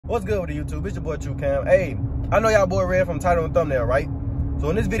What's good with the YouTube? It's your boy True Cam. Hey, I know y'all boy read from title and thumbnail, right? So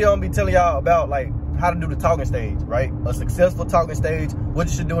in this video, I'm gonna be telling y'all about like how to do the talking stage, right? A successful talking stage, what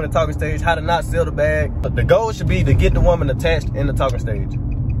you should do in the talking stage, how to not sell the bag. But the goal should be to get the woman attached in the talking stage.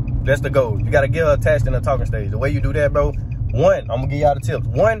 That's the goal. You gotta get her attached in the talking stage. The way you do that, bro, one, I'm gonna give y'all the tips.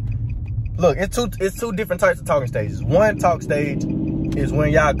 One, look, it's two different types of talking stages. One talk stage is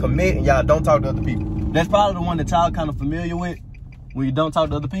when y'all commit and y'all don't talk to other people. That's probably the one that y'all kind of familiar with, when you don't talk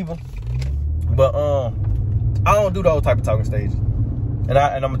to other people. But I don't do those type of talking stages. And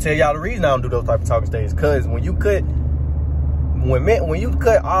I'm gonna tell y'all the reason I don't do those type of talking stages. Cause when you cut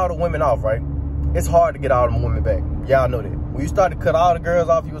all the women off, right, it's hard to get all them women back. Y'all know that. When you start to cut all the girls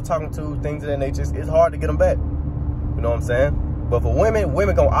off you was talking to, things of that nature, it's hard to get them back. You know what I'm saying? But for women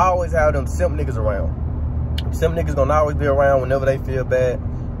gonna always have them simp niggas around. Simp niggas gonna always be around whenever they feel bad.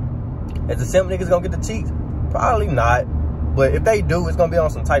 Is the simp niggas gonna get the cheeks? Probably not. But if they do, it's gonna be on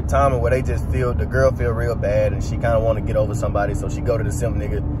some type timing where they just feel, the girl feel real bad and she kind of want to get over somebody, so she go to the simp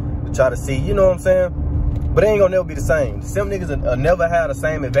nigga to try to see, you know what I'm saying? But it ain't gonna never be the same. The simp niggas will never have the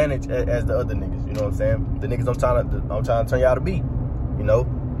same advantage as the other niggas, you know what I'm saying? The niggas I'm trying to turn y'all to be, you know?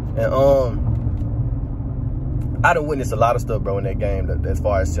 And I done witnessed a lot of stuff, bro, in that game as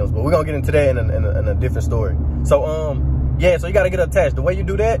far as simps, but we're gonna get into that in a different story. So yeah, so you gotta get attached. The way you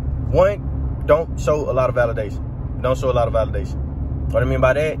do that, one, don't show a lot of validation. Don't show a lot of validation. What I mean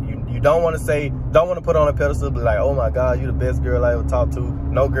by that, you don't want to put on a pedestal, be like, oh my God, you the best girl I ever talked to.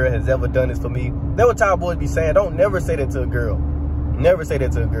 No girl has ever done this for me. That's what y'all boys be saying. Don't never say that to a girl. Never say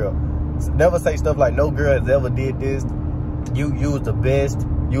that to a girl. Never say stuff like, no girl has ever did this. You was the best.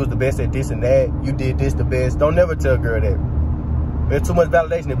 You was the best at this and that. You did this the best. Don't never tell a girl that. There's too much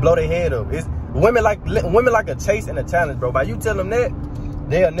validation. It blow their head up. It's women like a chase and a challenge, bro. By you tell them that,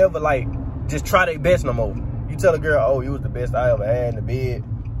 they'll never like just try their best no more. You tell a girl, oh, you was the best I ever had in the bed,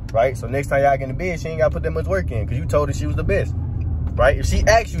 right? So next time y'all get in the bed, she ain't got to put that much work in because you told her she was the best, right? If she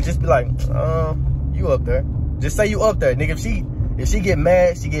asks you, just be like, you up there. Just say you up there. Nigga, if she get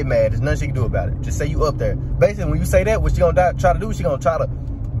mad, she get mad. There's nothing she can do about it. Just say you up there. Basically, when you say that, what she gonna try to do, she gonna try to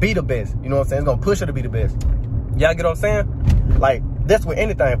be the best. You know what I'm saying? It's gonna push her to be the best. Y'all get what I'm saying? Like, that's with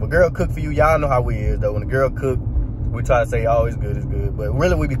anything. If a girl cook for you, y'all know how we is, though. When a girl cook, we try to say, oh, it's good, it's good. But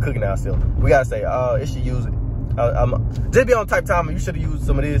really, we be cooking ourselves. We gotta say, oh, if she use it. Just be on type time. You should have used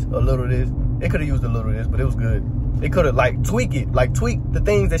some of this, a little of this. It could have used a little of this, but it was good. It could have like tweak the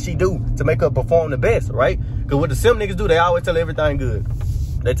things that she do to make her perform the best, right? Because what the simp niggas do, they always tell everything good.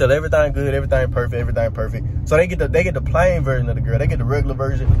 They tell everything good, everything perfect. So they get the plain version of the girl. They get the regular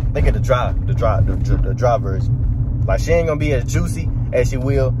version. They get the dry version. Like, she ain't gonna be as juicy as she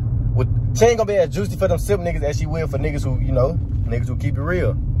will. She ain't gonna be as juicy for them simp niggas as she will for niggas who, you know, niggas who keep it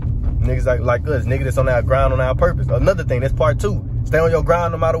real. Niggas like us, niggas that's on our grind, on our purpose. Another thing, that's part 2. Stay on your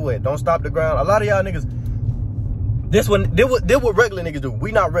grind no matter what. Don't stop the grind. A lot of y'all niggas, this what regular niggas do.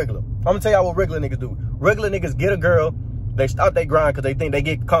 We not regular. I'm gonna tell y'all what regular niggas do. Regular niggas get a girl, they stop their grind because they think they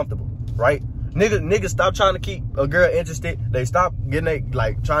get comfortable, right? Niggas stop trying to keep a girl interested. They stop getting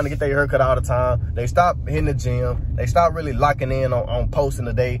trying to get their hair cut all the time. They stop hitting the gym. They stop really locking in on posting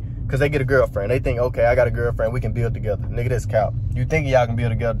a day. Because they get a girlfriend. They think, okay, I got a girlfriend. We can build together. Nigga, that's cap. You think y'all can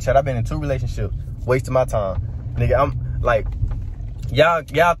build together. Chad, I've been in 2 relationships. Wasting my time. Nigga, I'm like,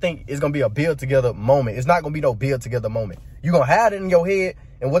 y'all think it's going to be a build together moment. It's not going to be no build together moment. You're going to have it in your head.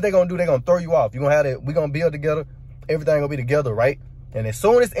 And what they going to do, they're going to throw you off. You're going to have it. We're going to build together. Everything going to be together, right? And as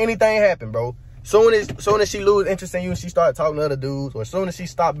soon as anything happen, bro, soon as she lose interest in you and she start talking to other dudes, or as soon as she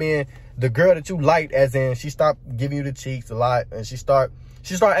stop being the girl that you liked, as in she stop giving you the cheeks a lot, and she start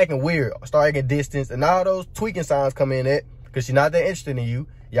acting weird, start acting distant, and all those tweaking signs come in it because she's not that interested in you.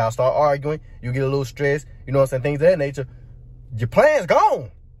 Y'all start arguing, you get a little stressed, you know what I'm saying, things of that nature. Your plan's gone.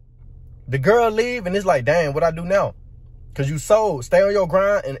 The girl leave, and it's like, damn, what I do now? Because you sold. Stay on your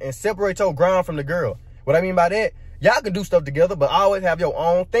grind and separate your grind from the girl. What I mean by that, y'all can do stuff together, but always have your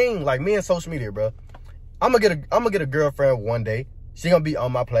own thing. Like me and social media, bro. I'm gonna get a girlfriend one day. She gonna be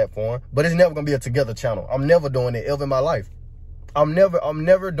on my platform, but it's never gonna be a together channel. I'm never doing it ever in my life. I'm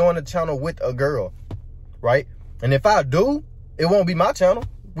never doing a channel with a girl, right? And if I do, it won't be my channel.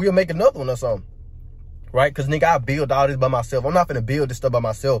 We'll make another one or something, right? Because, nigga, I build all this by myself. I'm not finna build this stuff by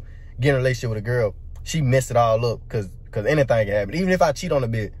myself, get in a relationship with a girl. She mess it all up because anything can happen. Even if I cheat on a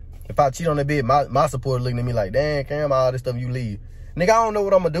bit. If I cheat on a bit, my supporter looking at me like, damn, Cam, all this stuff you leave. Nigga, I don't know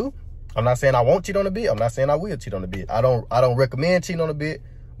what I'm gonna do. I'm not saying I won't cheat on a bit. I'm not saying I will cheat on a bit. I don't recommend cheating on a bit,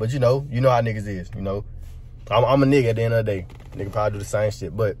 but you know how niggas is, you know. I'm a nigga at the end of the day. Nigga probably do the same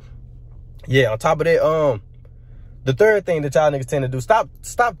shit. But yeah, on top of that, the third thing that y'all niggas tend to do,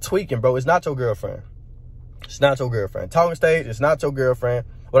 stop tweaking, bro. It's not your girlfriend. It's not your girlfriend. Talking stage, it's not your girlfriend.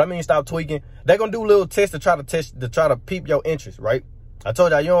 What I mean stop tweaking, they're gonna do little tests to try to peep your interest, right? I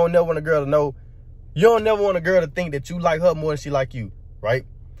told y'all, you don't never want a girl to know, you don't never want a girl to think that you like her more than she like you, right?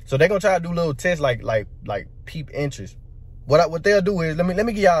 So they're gonna try to do little tests like peep interest. What they'll do is, let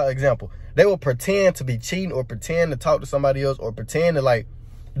me give y'all an example. They will pretend to be cheating, or pretend to talk to somebody else, or pretend to like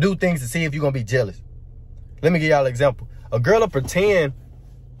do things to see if you're gonna be jealous. Let me give y'all an example. A girl will pretend,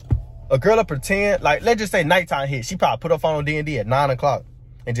 like, let's just say nighttime hit. She probably put her phone on D&D at 9 o'clock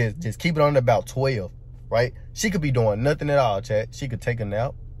and just keep it on about 12, right? She could be doing nothing at all, chat. She could take a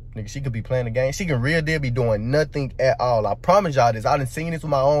nap. Nigga, she could be playing the game. She can real deal be doing nothing at all. I promise y'all this. I done seen this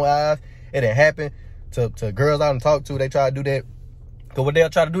with my own eyes. It done happened to girls I done talked to. They try to do that. Because what they'll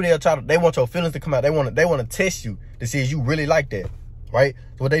try to do, they want your feelings to come out. They want to test you to see if you really like that, right?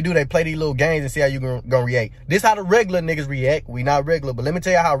 So what they do, they play these little games and see how you gonna react. This how the regular niggas react. We not regular, but let me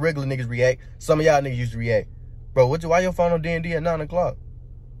tell you how regular niggas react. Some of y'all niggas used to react. Bro, why your phone on D&D at 9 o'clock?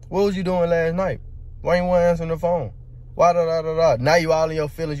 What was you doing last night? Why you weren't answering the phone? Why da. Now you all in your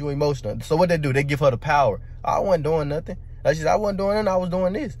feelings, you emotional. So what they do, they give her the power. I wasn't doing nothing. Like she said, I wasn't doing nothing, I was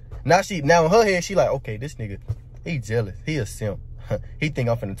doing this. Now in her head, she like, okay, this nigga, he jealous. He a simp. He think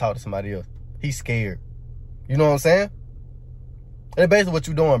I'm finna talk to somebody else. He scared. You know what I'm saying? That's basically what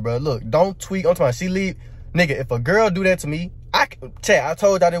you doing, bro. Look, don't tweak. I'm talking, she leave. Nigga, if a girl do that to me, I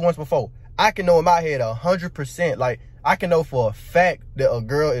told y'all that once before. I can know in my head 100%. Like, I can know for a fact that a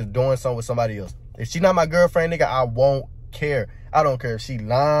girl is doing something with somebody else. If she not my girlfriend, nigga, I won't care. I don't care if she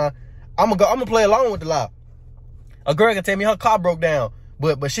lying. I'm gonna play along with the lie. A girl can tell me her car broke down,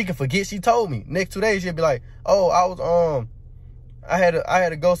 but she can forget she told me. Next 2 days, she'll be like, oh, I had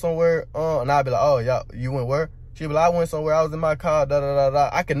to go somewhere, and I'll be like, oh, y'all, you went where? She'll be like, I went somewhere, I was in my car, da.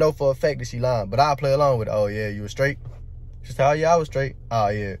 I can know for a fact that she lying, but I'll play along with it. Oh, yeah, you were straight? She said, oh, yeah, I was straight. Oh,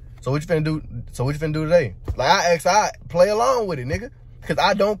 yeah. So what you finna do today? Like, I play along with it, nigga, because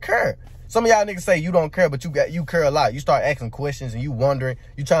I don't care. Some of y'all niggas say you don't care, but you care a lot. You start asking questions and you wondering.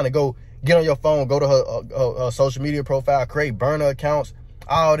 You trying to go get on your phone, go to her social media profile, create burner accounts,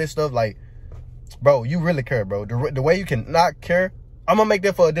 all this stuff. Like, bro, you really care, bro. The way you can not care, I'm gonna make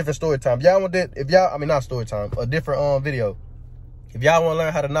that for a different story time. If y'all want that, not story time, a different video. If y'all want to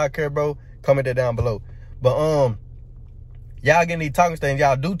learn how to not care, bro, comment that down below. But y'all getting these talking stages,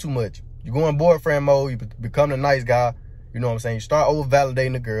 y'all do too much. You go in boyfriend mode, you become the nice guy. You know what I'm saying? You start over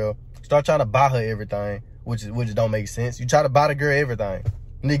validating the girl. Start trying to buy her everything, which don't make sense. You try to buy the girl everything.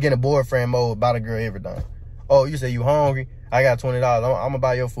 You need to get in boyfriend mode, buy the girl everything. Oh, you say you hungry? I got $20. I'm gonna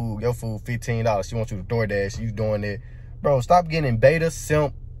buy your food. Your food $15. She wants you to DoorDash. You doing it, bro? Stop getting beta,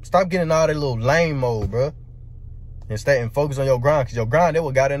 simp. Stop getting all that little lame mode, bro. And focus on your grind, cause your grind that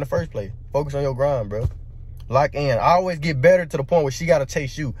what got in the first place. Focus on your grind, bro. Lock in. I always get better to the point where she gotta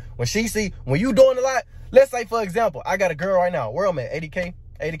chase you. When you doing a lot. Let's say for example, I got a girl right now. Where I'm at, 80K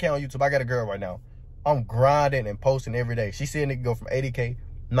on YouTube. I got a girl right now. I'm grinding and posting every day. She see a nigga go from 80K,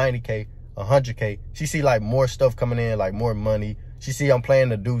 90K, 100K. She see like more stuff coming in, like more money. She see I'm planning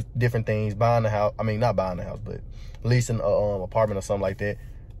to do different things, buying the house. I mean, not buying the house, but leasing a apartment or something like that.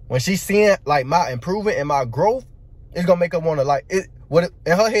 When she's seeing like my improvement and my growth, it's gonna make her want to like it. In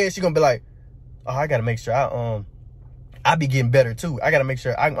her head, she gonna be like, oh, I gotta make sure I be getting better too. I gotta make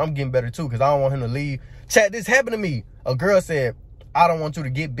sure I'm getting better too, because I don't want him to leave. Chat, this happened to me. A girl said, I don't want you to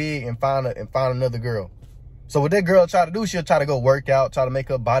get big and find another girl. So what that girl try to do, she'll try to go work out, try to make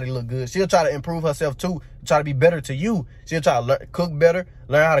her body look good. She'll try to improve herself too, try to be better to you. She'll try to cook better,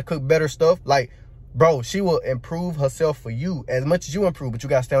 learn how to cook better stuff. Like, bro, she will improve herself for you as much as you improve, but you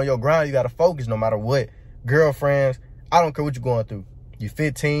gotta stay on your grind. You gotta focus no matter what. Girlfriends, I don't care what you're going through. You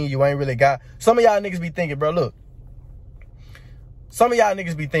 15, you ain't really got. Some of y'all niggas be thinking, bro, look. Some of y'all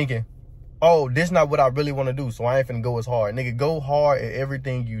niggas be thinking, oh, this not what I really want to do, so I ain't finna go as hard. Nigga, go hard at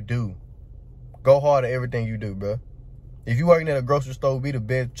everything you do. Go hard at everything you do, bro. If you working at a grocery store, be the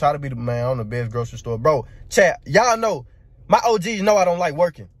best. Try to be the man on the best grocery store. Bro, chat, y'all know, my OGs know I don't like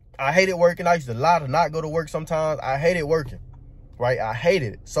working. I hated working. I used to lie to not go to work sometimes. I hated working, right? I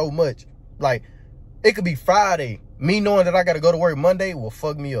hated it so much. Like, it could be Friday. Me knowing that I got to go to work Monday will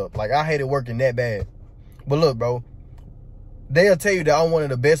fuck me up. Like, I hated working that bad. But look, bro. They'll tell you that I'm one of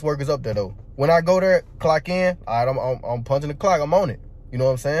the best workers up there, though. When I go there, clock in, all right, I'm punching the clock. I'm on it. You know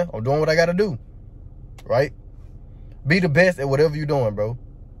what I'm saying? I'm doing what I got to do, right? Be the best at whatever you're doing, bro.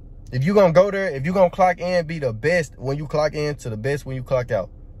 If you're going to go there, if you're going to clock in, be the best when you clock in to the best when you clock out.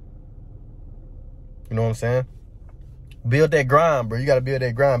 You know what I'm saying? Build that grind, bro. You got to build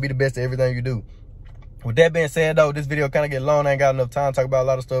that grind. Be the best at everything you do. With that being said, though, this video kind of get long. I ain't got enough time to talk about a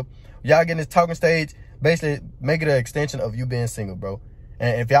lot of stuff. Y'all getting this talking stage, basically make it an extension of you being single, bro.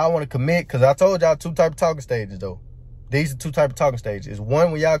 And if y'all want to commit, because I told y'all 2 types of talking stages, though. These are two type of talking stages.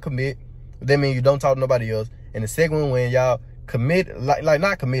 One, when y'all commit, that means you don't talk to nobody else. And the second one, when y'all commit, like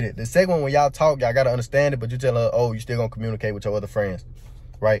not committed. The second one, when y'all talk, y'all got to understand it, but you tell her, oh, you still going to communicate with your other friends,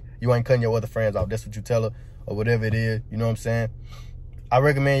 right? You ain't cutting your other friends off. That's what you tell her, or whatever it is. You know what I'm saying? I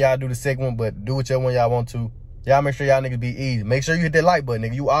recommend y'all do the second one, but do whichever one y'all want to. Y'all make sure y'all niggas be easy. Make sure you hit that like button,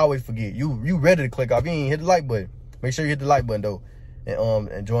 nigga. You always forget. You ready to click off. You ain't hit the like button. Make sure you hit the like button, though,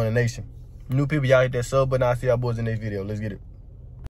 and join the nation. New people, y'all hit that sub button. I'll see y'all boys in the next video. Let's get it.